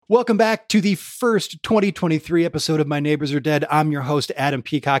Welcome back to the first 2023 episode of My Neighbors Are Dead. I'm your host, Adam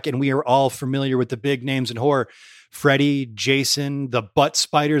Peacock, and we are all familiar with the big names in horror. Freddy, Jason, the butt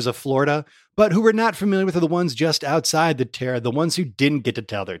spiders of Florida. But who we're not familiar with are the ones just outside the terror, the ones who didn't get to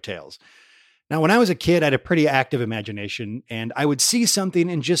tell their tales. Now, when I was a kid, I had a pretty active imagination, and I would see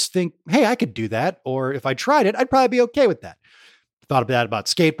something and just think, hey, I could do that. Or if I tried it, I'd probably be okay with that. Thought that about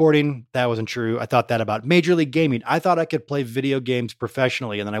skateboarding. That wasn't true. I thought that about Major League Gaming. I thought I could play video games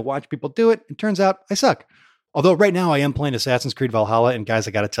professionally, and then I watched people do it. It turns out I suck. Although right now I am playing Assassin's Creed Valhalla, and guys,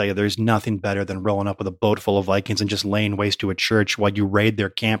 I got to tell you, there's nothing better than rolling up with a boat full of Vikings and just laying waste to a church while you raid their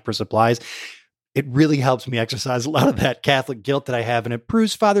camp for supplies. It really helps me exercise a lot of that Catholic guilt that I have, and it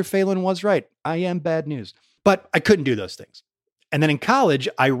proves Father Phelan was right. I am bad news. But I couldn't do those things. And then in college,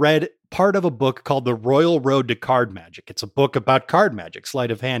 I read part of a book called The Royal Road to Card Magic. It's a book about card magic, sleight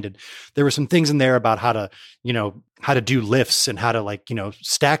of hand. And there were some things in there about how to do lifts and how to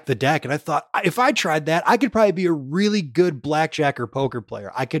stack the deck. And I thought, if I tried that, I could probably be a really good blackjack or poker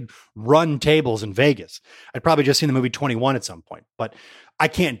player. I could run tables in Vegas. I'd probably just seen the movie 21 at some point, but I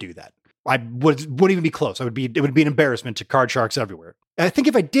can't do that. I wouldn't even be close. It would be an embarrassment to card sharks everywhere. And I think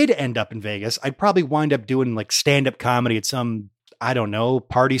if I did end up in Vegas, I'd probably wind up doing like stand-up comedy at some, I don't know,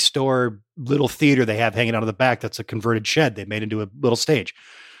 party store, little theater they have hanging out of the back. That's a converted shed they made into a little stage.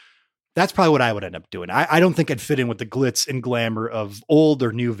 That's probably what I would end up doing. I don't think I'd fit in with the glitz and glamour of old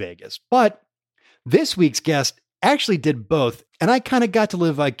or new Vegas. But this week's guest actually did both, and I kind of got to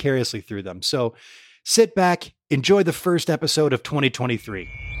live vicariously through them. So sit back, enjoy the first episode of 2023.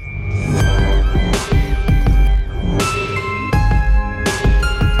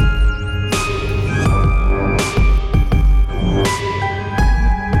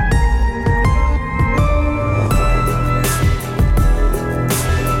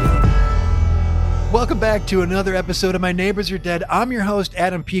 Welcome back to another episode of My Neighbors Are Dead. I'm your host,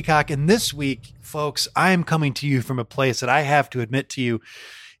 Adam Peacock, and this week, folks, I am coming to you from a place that I have to admit to you,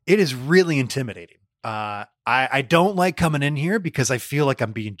 it is really intimidating. I don't like coming in here because I feel like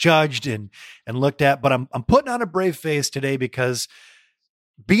I'm being judged and looked at, but I'm putting on a brave face today because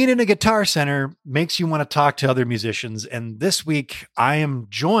being in a Guitar Center makes you want to talk to other musicians. And this week, I am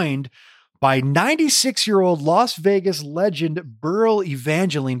joined by 96-year-old Las Vegas legend, Burl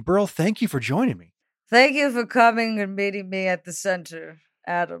Evangeline. Burl, thank you for joining me. Thank you for coming and meeting me at the center,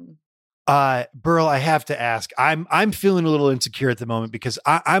 Adam. Burl, I have to ask, I'm feeling a little insecure at the moment because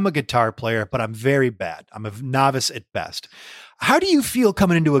I'm a guitar player, but I'm very bad. I'm a novice at best. How do you feel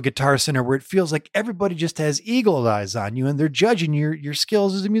coming into a Guitar Center where it feels like everybody just has eagle eyes on you and they're judging your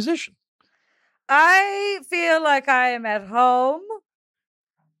skills as a musician? I feel like I am at home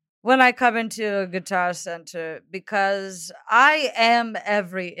when I come into a Guitar Center because I am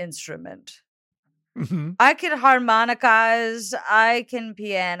every instrument. Mm-hmm. I can harmonicize, I can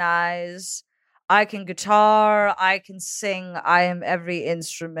pianize, I can guitar, I can sing. I am every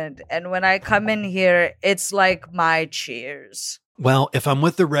instrument. And when I come in here, it's like my cheers. Well, if I'm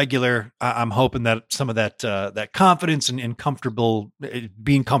with the regular, I'm hoping that some of that confidence and comfortable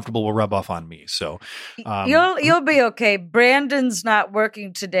being comfortable will rub off on me. So you'll be okay. Brandon's not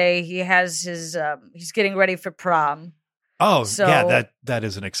working today. He has his he's getting ready for prom. Oh, so, yeah, that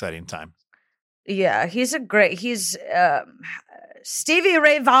is an exciting time. Yeah, he's Stevie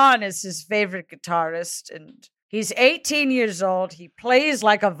Ray Vaughan is his favorite guitarist, and he's 18 years old. He plays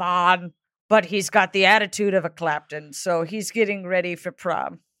like a Vaughan, but he's got the attitude of a Clapton, so he's getting ready for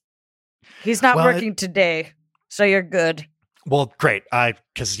prom. He's not working today, so you're good. Well, great. I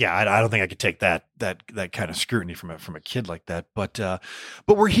don't think I could take that kind of scrutiny from a kid like that. But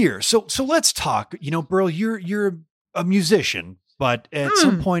we're here, so let's talk. You know, Burl, you're a musician. But at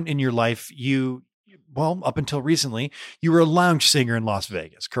some point in your life, up until recently, you were a lounge singer in Las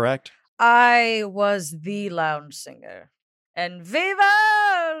Vegas, correct? I was the lounge singer. And Viva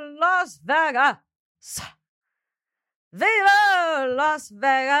Las Vegas! Viva Las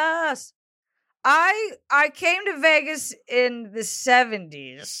Vegas! I came to Vegas in the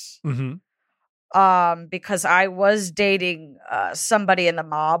 70s. Mm-hmm. Because I was dating somebody in the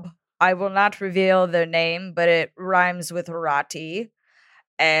mob. I will not reveal their name, but it rhymes with Rati.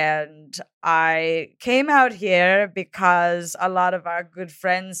 And I came out here because a lot of our good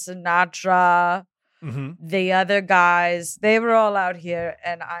friends, Sinatra, the other guys, they were all out here.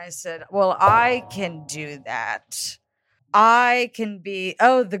 And I said, well, I can do that. I can be,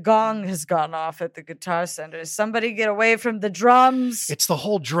 the gong has gone off at the Guitar Center. Somebody get away from the drums. It's the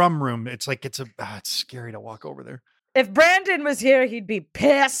whole drum room. It's like, it's scary to walk over there. If Brandon was here, he'd be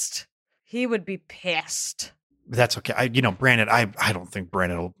pissed. He would be pissed. That's okay. Brandon, I don't think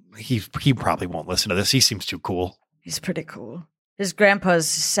Brandon he probably won't listen to this. He seems too cool. He's pretty cool. His grandpa's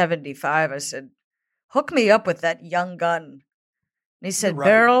 75. I said, hook me up with that young gun. And he said, Right.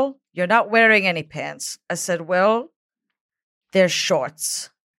 Beryl, you're not wearing any pants. I said, well, they're shorts,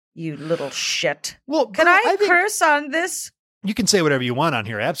 you little shit. Well, Can Beryl, I think curse on this? you can say whatever you want on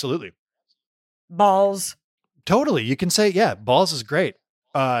here. Absolutely. Balls. Totally. You can say, yeah, balls is great.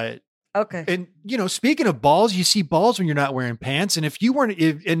 Okay. And, you know, speaking of balls, you see balls when you're not wearing pants. And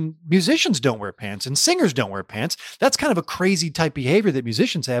and musicians don't wear pants and singers don't wear pants, that's kind of a crazy type behavior that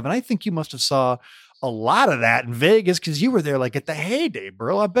musicians have. And I think you must have saw a lot of that in Vegas because you were there like at the heyday,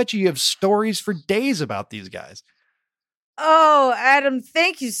 Burl. I bet you have stories for days about these guys. Oh, Adam,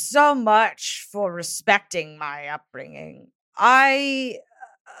 thank you so much for respecting my upbringing. Are you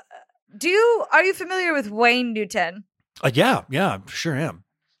familiar with Wayne Newton? Yeah, sure am.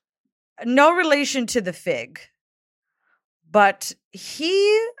 No relation to the Fig, but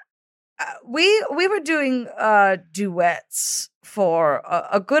we were doing duets for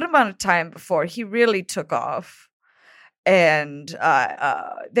a good amount of time before he really took off, and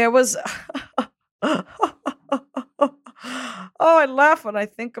there was oh, I laugh when I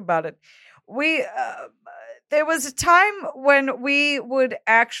think about it. There was a time when we would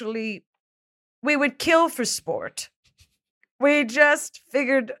kill for sport. We just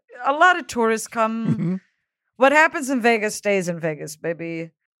figured a lot of tourists come. Mm-hmm. What happens in Vegas stays in Vegas, baby.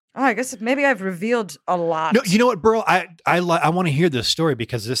 Oh, I guess maybe I've revealed a lot. No, you know what, Burl? I want to hear this story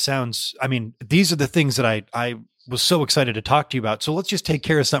because this sounds, I mean, these are the things that I was so excited to talk to you about. So let's just take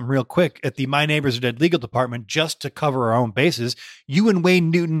care of something real quick at the My Neighbors Are Dead legal department, just to cover our own bases. You and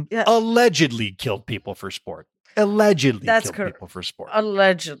Wayne Newton allegedly killed people for sport. Allegedly killed people for sport.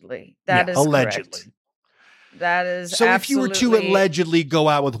 Allegedly. That is allegedly. Correct. That is so. Absolutely... If you were to allegedly go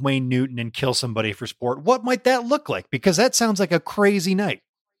out with Wayne Newton and kill somebody for sport, what might that look like? Because that sounds like a crazy night.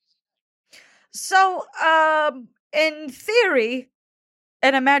 So, in theory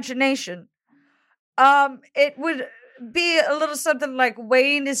and imagination, it would be a little something like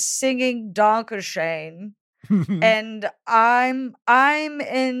Wayne is singing Donkershane, and I'm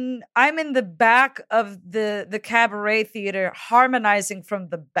in the back of the cabaret theater harmonizing from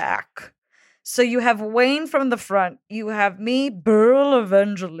the back. So you have Wayne from the front, you have me, Burl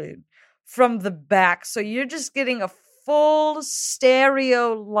Evangeline, from the back. So you're just getting a full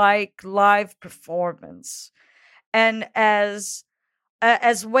stereo-like live performance. And as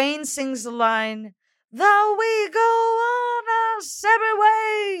Wayne sings the line, "Though we go on our separate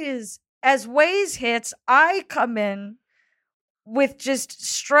ways," as Waze hits, I come in with just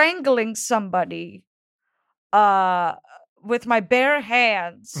strangling somebody with my bare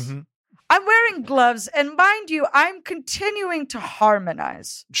hands. Mm-hmm. I'm wearing gloves, and mind you, I'm continuing to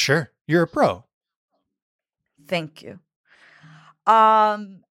harmonize. Sure. You're a pro. Thank you.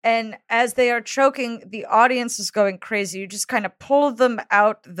 And as they are choking, the audience is going crazy. You just kind of pull them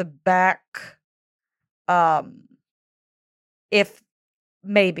out the back. If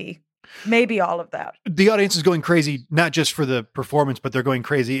maybe all of that. The audience is going crazy, not just for the performance, but they're going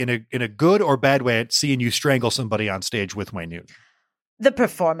crazy in a good or bad way at seeing you strangle somebody on stage with Wayne Newton. The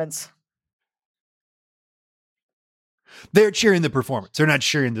performance. They're cheering the performance. They're not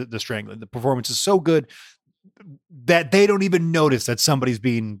cheering the strangling. The performance is so good that they don't even notice that somebody's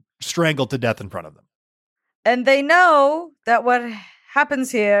being strangled to death in front of them. And they know that what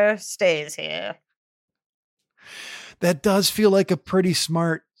happens here stays here. That does feel like a pretty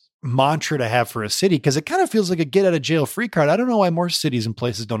smart mantra to have for a city, because it kind of feels like a get out of jail free card. I don't know why more cities and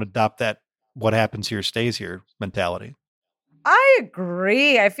places don't adopt that what happens here stays here mentality. I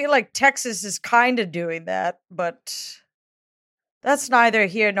agree. I feel like Texas is kind of doing that, but that's neither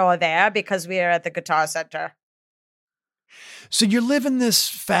here nor there because we are at the Guitar Center. So you're living this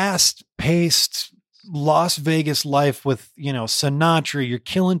fast-paced Las Vegas life with, Sinatra. You're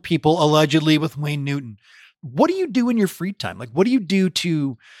killing people allegedly with Wayne Newton. What do you do in your free time? Like, what do you do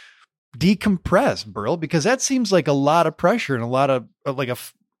to decompress, Burl? Because that seems like a lot of pressure and a lot of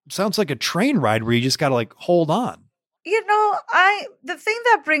sounds like a train ride where you just got to hold on. The thing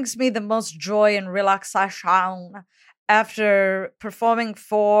that brings me the most joy and relaxation after performing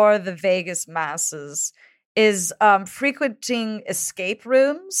for the Vegas masses is frequenting escape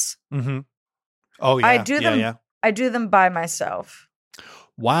rooms. Mm-hmm. Oh yeah, I do them. Yeah. I do them by myself.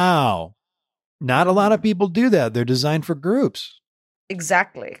 Wow, not a lot of people do that. They're designed for groups.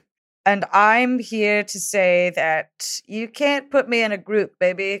 Exactly. And I'm here to say that you can't put me in a group,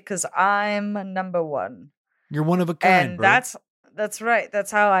 baby, because I'm number one. You're one of a kind, and bro. That's right.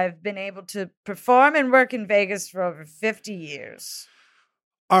 That's how I've been able to perform and work in Vegas for over 50 years.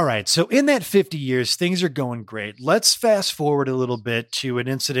 All right. So in that 50 years, things are going great. Let's fast forward a little bit to an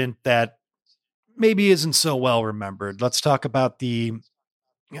incident that maybe isn't so well remembered. Let's talk about the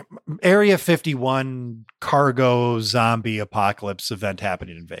Area 51 cargo zombie apocalypse event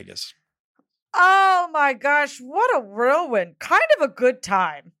happening in Vegas. Oh my gosh, what a whirlwind. Kind of a good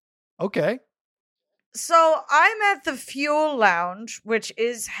time. Okay. So I'm at the Fuel Lounge, which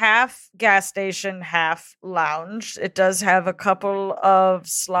is half gas station, half lounge. It does have a couple of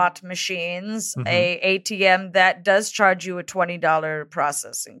slot machines, a ATM that does charge you a $20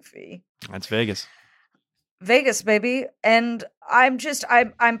 processing fee. That's Vegas. Vegas, baby. And I'm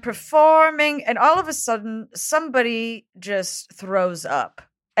performing, and all of a sudden somebody just throws up.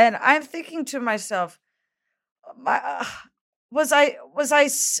 And I'm thinking to myself, was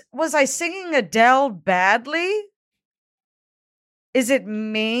I singing Adele badly? Is it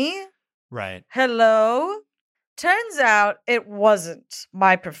me? Right. Hello? Turns out it wasn't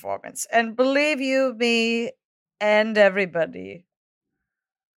my performance. And believe you me and everybody,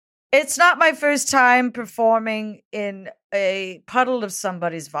 it's not my first time performing in a puddle of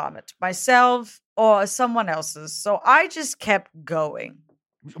somebody's vomit, myself or someone else's. So I just kept going.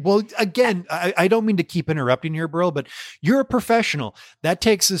 Well, again, I don't mean to keep interrupting here, Burl, but you're a professional. That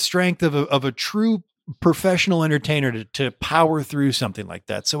takes the strength of a true professional entertainer to power through something like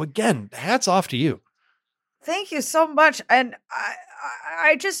that. So again, hats off to you. Thank you so much. And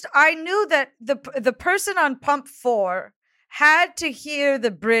I knew that the person on pump 4 had to hear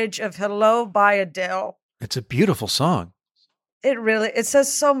the bridge of Hello by Adele. It's a beautiful song. It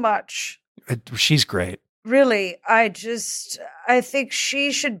says so much. She's great. Really, I think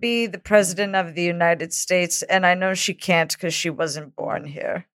she should be the president of the United States, and I know she can't because she wasn't born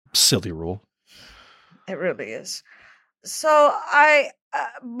here. Silly rule. It really is. So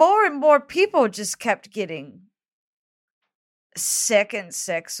more and more people just kept getting sick.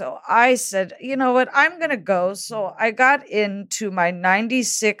 So I said, you know what, I'm going to go. So I got into my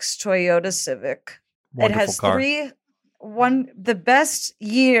 96 Toyota Civic. Wonderful it has car. The best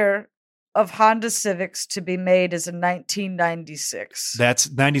year of Honda Civics to be made is in 1996.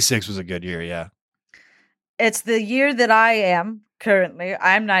 96 was a good year, yeah. It's the year that I am currently.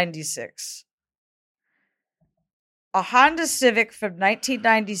 I'm 96. A Honda Civic from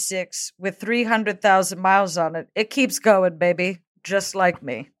 1996 with 300,000 miles on it. It keeps going, baby, just like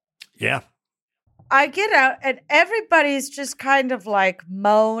me. Yeah. I get out and everybody's just kind of like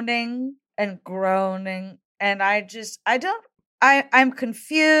moaning and groaning. And I'm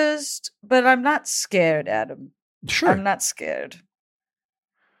confused, but I'm not scared, Adam. Sure. I'm not scared.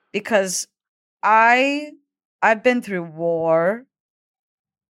 Because I've been through war,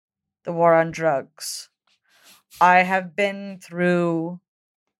 the war on drugs. I have been through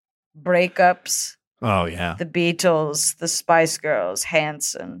breakups. Oh, yeah. The Beatles, the Spice Girls,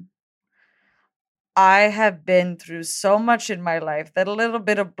 Hanson. I have been through so much in my life that a little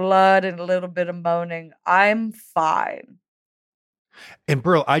bit of blood and a little bit of moaning, I'm fine. And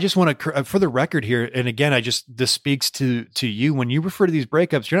Burl, I just want to, for the record here, and again, this speaks to you. When you refer to these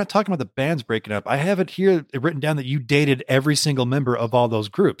breakups, you're not talking about the bands breaking up. I have it here written down that you dated every single member of all those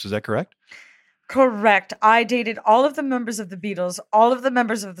groups. Is that correct? Correct. I dated all of the members of the Beatles, all of the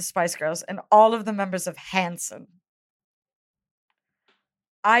members of the Spice Girls, and all of the members of Hanson.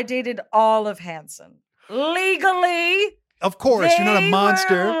 I dated all of Hanson. Legally. Of course, you're not a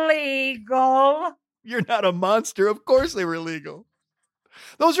monster. Were legal. You're not a monster. Of course they were legal.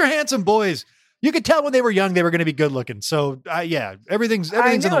 Those are handsome boys. You could tell when they were young they were going to be good looking. So yeah, everything's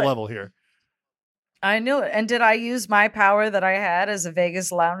in the level here. I knew it. And did I use my power that I had as a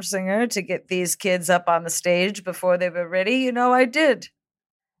Vegas lounge singer to get these kids up on the stage before they were ready? You know I did.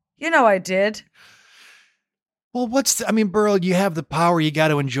 Well, Burl, you have the power. You got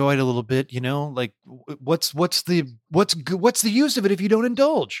to enjoy it a little bit, like what's the use of it if you don't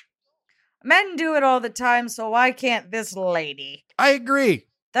indulge? Men do it all the time. So why can't this lady? I agree.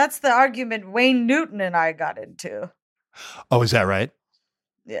 That's the argument Wayne Newton and I got into. Oh, is that right?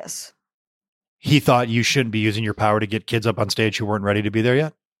 Yes. He thought you shouldn't be using your power to get kids up on stage who weren't ready to be there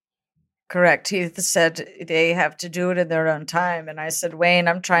yet? Correct. He said they have to do it in their own time. And I said, Wayne,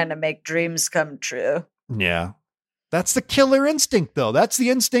 I'm trying to make dreams come true. Yeah. That's the killer instinct, though. That's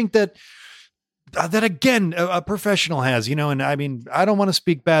the instinct that again, a professional has, and I mean, I don't want to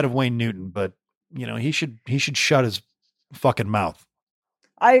speak bad of Wayne Newton, but he should shut his fucking mouth.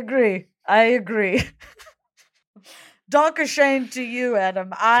 I agree. Donker shame to you,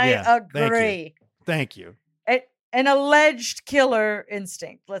 Adam. I agree. Thank you. An alleged killer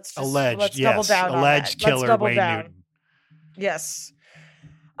instinct. Let's double down alleged on that. Killer Wayne Newton. Yes.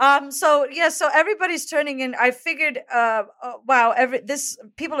 So everybody's turning in. I figured, wow,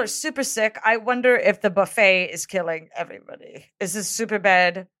 people are super sick. I wonder if the buffet is killing everybody. Is this super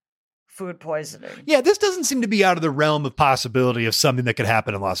bad food poisoning. Yeah, this doesn't seem to be out of the realm of possibility of something that could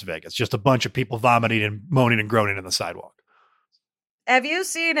happen in Las Vegas. Just a bunch of people vomiting and moaning and groaning on the sidewalk. Have you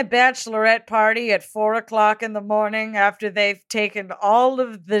seen a bachelorette party at 4:00 in the morning after they've taken all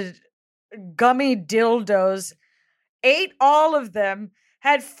of the gummy dildos, ate all of them,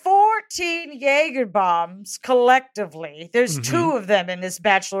 had 14 Jaeger bombs collectively? There's 2 of them in this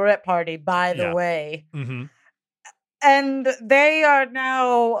bachelorette party, by the way. Mm-hmm. And they are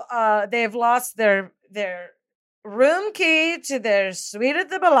now, they've lost their room key to their suite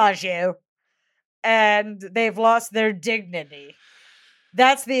at the Bellagio, and they've lost their dignity.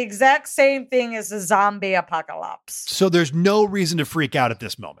 That's the exact same thing as a zombie apocalypse. So there's no reason to freak out at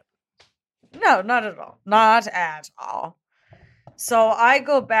this moment. No, not at all. Not at all. So I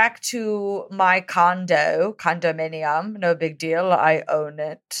go back to my condominium. No big deal. I own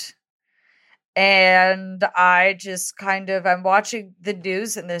it. And I just I'm watching the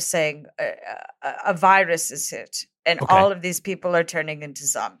news and they're saying a virus is hit and all of these people are turning into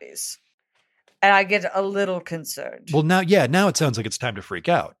zombies. And I get a little concerned. Well, now it sounds like it's time to freak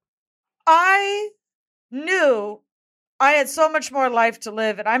out. I knew I had so much more life to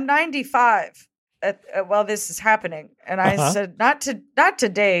live, and I'm 95 while this is happening. And I said, not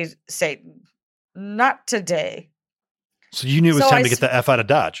today, Satan. Not today. So you knew it was time to get the F out of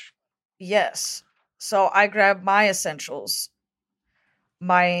Dodge. Yes. So I grabbed my essentials.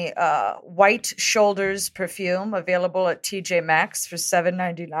 My White Shoulders perfume, available at TJ Maxx for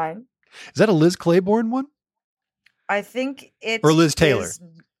 $7.99. Is that a Liz Claiborne one? I think it's... Or Liz Taylor?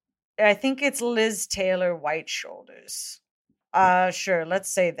 I think it's Liz Taylor White Shoulders. Sure, let's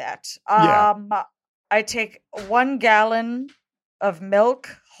say that. I take 1 gallon of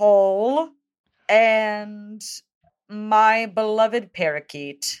milk whole and my beloved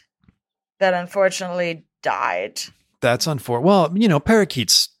parakeet that unfortunately died. That's unfortunate. Well,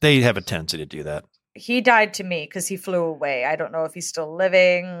 parakeets, they have a tendency to do that. He died to me because he flew away. I don't know if he's still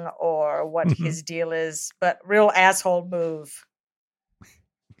living or what his deal is, but real asshole move.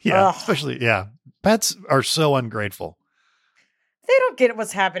 Yeah, especially, pets are so ungrateful. They don't get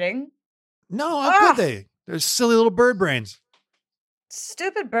what's happening. No, how could they? They're silly little bird brains.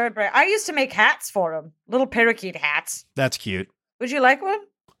 Stupid bird brain. I used to make hats for them. Little parakeet hats. That's cute. Would you like one?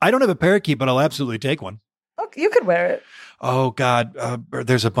 I don't have a parakeet, but I'll absolutely take one. Okay, you could wear it. Oh, God.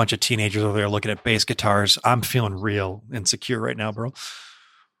 There's a bunch of teenagers over there looking at bass guitars. I'm feeling real insecure right now, bro.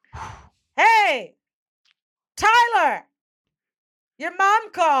 Hey, Tyler, your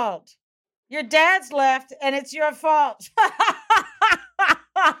mom called. Your dad's left, and it's your fault.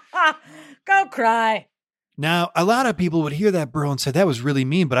 Go cry. Now, a lot of people would hear that, bro, and say that was really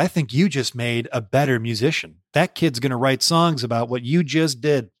mean, but I think you just made a better musician. That kid's going to write songs about what you just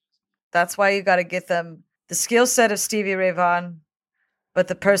did. That's why you got to get them the skill set of Stevie Ray Vaughan, but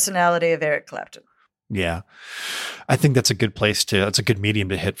the personality of Eric Clapton. Yeah. I think that's a good that's a good medium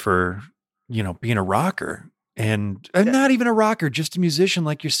to hit for, being a rocker and not even a rocker, just a musician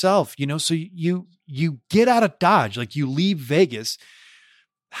like yourself, so you get out of Dodge, like you leave Vegas.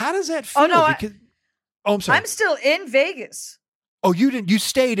 How does that feel? Oh, no, I'm sorry. I'm still in Vegas. Oh, you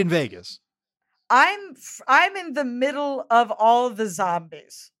stayed in Vegas. I'm in the middle of all the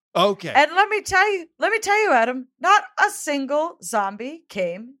zombies. Okay. And let me tell you, Adam, not a single zombie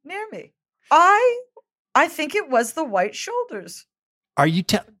came near me. I think it was the White Shoulders. Are you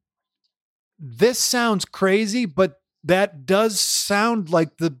This sounds crazy, but that does sound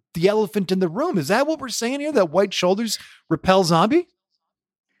like the elephant in the room. Is that what we're saying here? That White Shoulders repel zombie?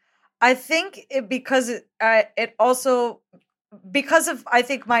 I think because of I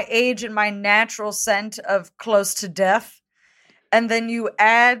think my age and my natural scent of close to death. And then you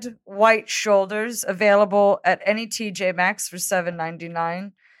add White Shoulders, available at any TJ Maxx for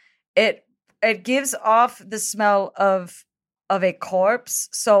 $7.99. It gives off the smell of a corpse.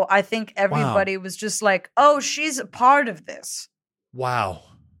 So I think everybody was just like, "Oh, she's a part of this." Wow,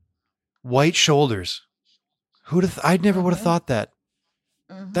 White Shoulders. I never would have thought that.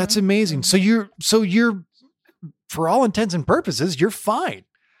 Mm-hmm. That's amazing. So you're, for all intents and purposes, you're fine.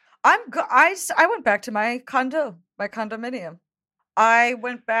 I went back to my condominium. I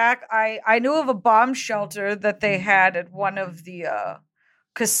went back. I knew of a bomb shelter that they had at one of the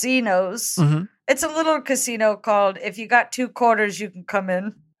casinos. Mm-hmm. It's a little casino called If You Got Two Quarters, You Can Come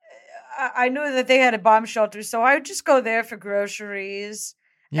In. I knew that they had a bomb shelter, so I would just go there for groceries.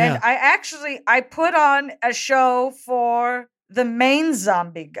 Yeah. And I put on a show for the main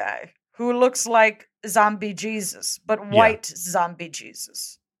zombie guy who looks like Zombie Jesus, but white Zombie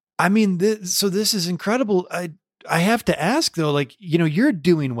Jesus. I mean, so this is incredible. I have to ask though, like, you're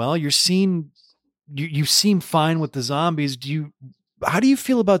doing well. You seem fine with the zombies. how do you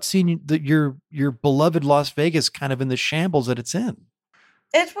feel about seeing your beloved Las Vegas kind of in the shambles that it's in?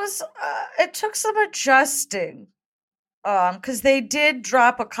 It was, it took some adjusting, because they did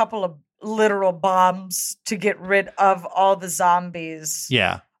drop a couple of literal bombs to get rid of all the zombies.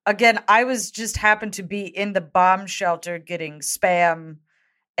 Yeah. Again, I was just happened to be in the bomb shelter getting Spam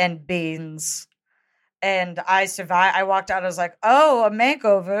and beans, and I survived. I walked out. I was like, "Oh, a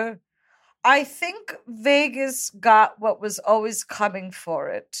makeover." I think Vegas got what was always coming for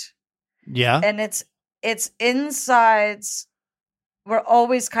it. Yeah. And its insides were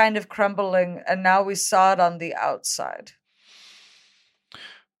always kind of crumbling, and now we saw it on the outside.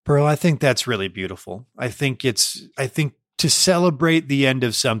 Pearl, I think that's really beautiful. I think to celebrate the end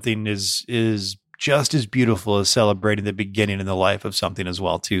of something is just as beautiful as celebrating the beginning in the life of something as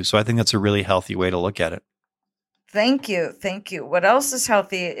well, too. So I think that's a really healthy way to look at it. Thank you. Thank you. What else is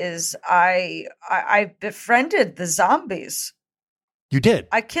healthy is I befriended the zombies. You did?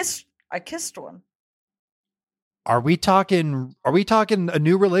 I kissed one. Are we talking a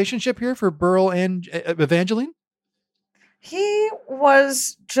new relationship here for Burl and Evangeline? He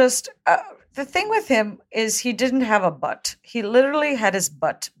was just, the thing with him is he didn't have a butt. He literally had his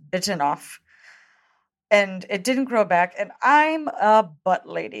butt bitten off and it didn't grow back. And I'm a butt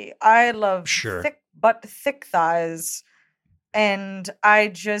lady. I love thick butt, thick thighs. And I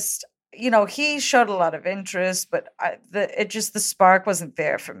just, he showed a lot of interest, but the spark wasn't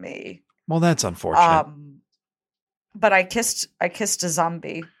there for me. Well, that's unfortunate. But I kissed a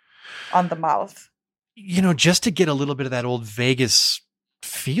zombie on the mouth. Just to get a little bit of that old Vegas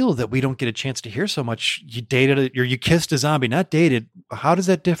feel that we don't get a chance to hear so much. You dated or you kissed a zombie, not dated. How does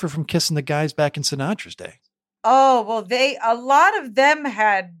that differ from kissing the guys back in Sinatra's day? Oh, well, a lot of them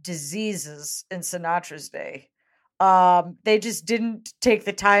had diseases in Sinatra's day. They just didn't take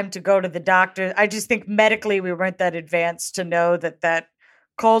the time to go to the doctor. I just think medically we weren't that advanced to know that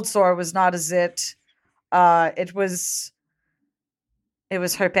cold sore was not a zit. It was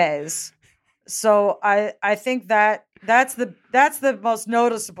herpes. So I think that's the most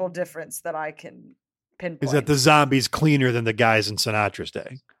noticeable difference that I can pinpoint. Is that the zombies cleaner than the guys in Sinatra's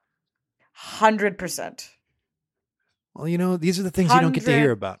day? 100%. Well, these are the things you don't get to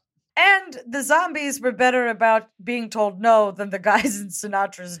hear about. And the zombies were better about being told no than the guys in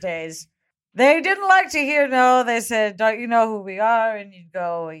Sinatra's days. They didn't like to hear no. They said, "Don't you know who we are?" And you'd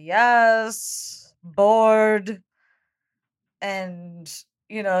go, "Yes." Bored. And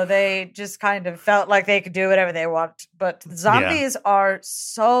they just kind of felt like they could do whatever they want. But zombies are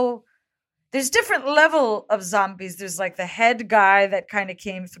so... There's different level of zombies. There's like the head guy that kind of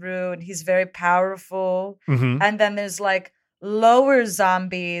came through and he's very powerful. Mm-hmm. And then there's like lower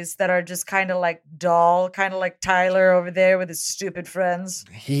zombies that are just kind of like dull, kind of like Tyler over there with his stupid friends.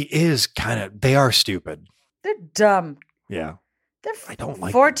 He is they are stupid. They're dumb. Yeah. I don't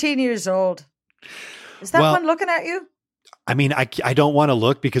like 14 years old. Is that one looking at you? I mean, I don't want to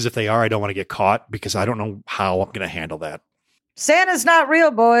look because if they are, I don't want to get caught because I don't know how I'm going to handle that. Santa's not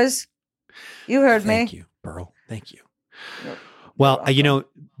real, boys. You heard me. Thank you, Burl. Thank you. Well,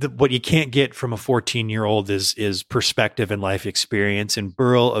 what you can't get from a 14-year-old is perspective and life experience. And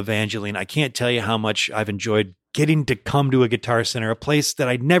Burl, Evangeline, I can't tell you how much I've enjoyed getting to come to a Guitar Center, a place that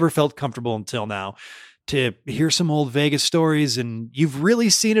I never felt comfortable until now, to hear some old Vegas stories. And you've really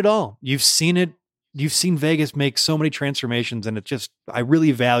seen it all. You've seen it. You've seen Vegas make so many transformations, and I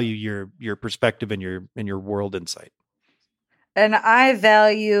really value your perspective and your world insight. And I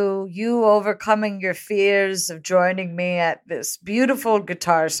value you overcoming your fears of joining me at this beautiful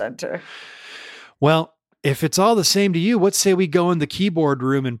Guitar Center. Well, if it's all the same to you, what say we go in the keyboard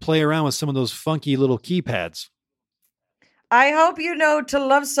room and play around with some of those funky little keypads? I hope you know To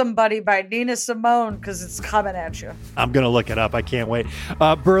Love Somebody by Nina Simone, because it's coming at you. I'm going to look it up. I can't wait.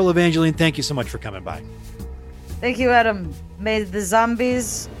 Burl, Evangeline, thank you so much for coming by. Thank you, Adam. May the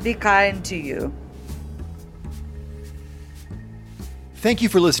zombies be kind to you. Thank you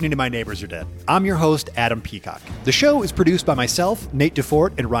for listening to My Neighbors Are Dead. I'm your host, Adam Peacock. The show is produced by myself, Nate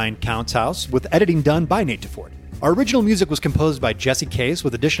DeFort, and Ryan Countshouse, with editing done by Nate DeFort. Our original music was composed by Jesse Case,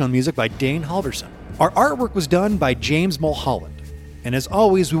 with additional music by Dane Halverson. Our artwork was done by James Mulholland. And as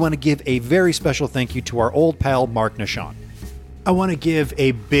always, we want to give a very special thank you to our old pal, Mark Nashon. I want to give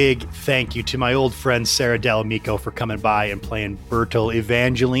a big thank you to my old friend Sarah Delamico for coming by and playing Bertil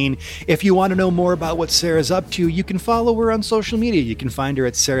Evangeline. If you want to know more about what Sarah's up to, you can follow her on social media. You can find her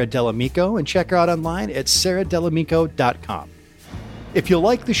at Sarah Delamico and check her out online at sarahdelamico.com. If you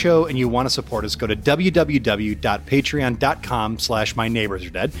like the show and you want to support us, go to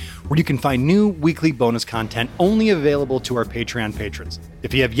www.patreon.com/myneighborsaredead, where you can find new weekly bonus content only available to our Patreon patrons.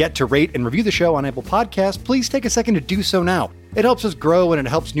 If you have yet to rate and review the show on Apple Podcasts, please take a second to do so now. It helps us grow and it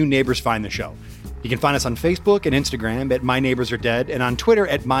helps new neighbors find the show. You can find us on Facebook and Instagram at My Neighbors Are Dead and on Twitter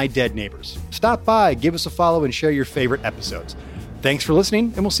at My Dead Neighbors. Stop by, give us a follow, and share your favorite episodes. Thanks for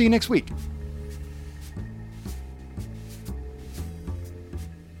listening, and we'll see you next week.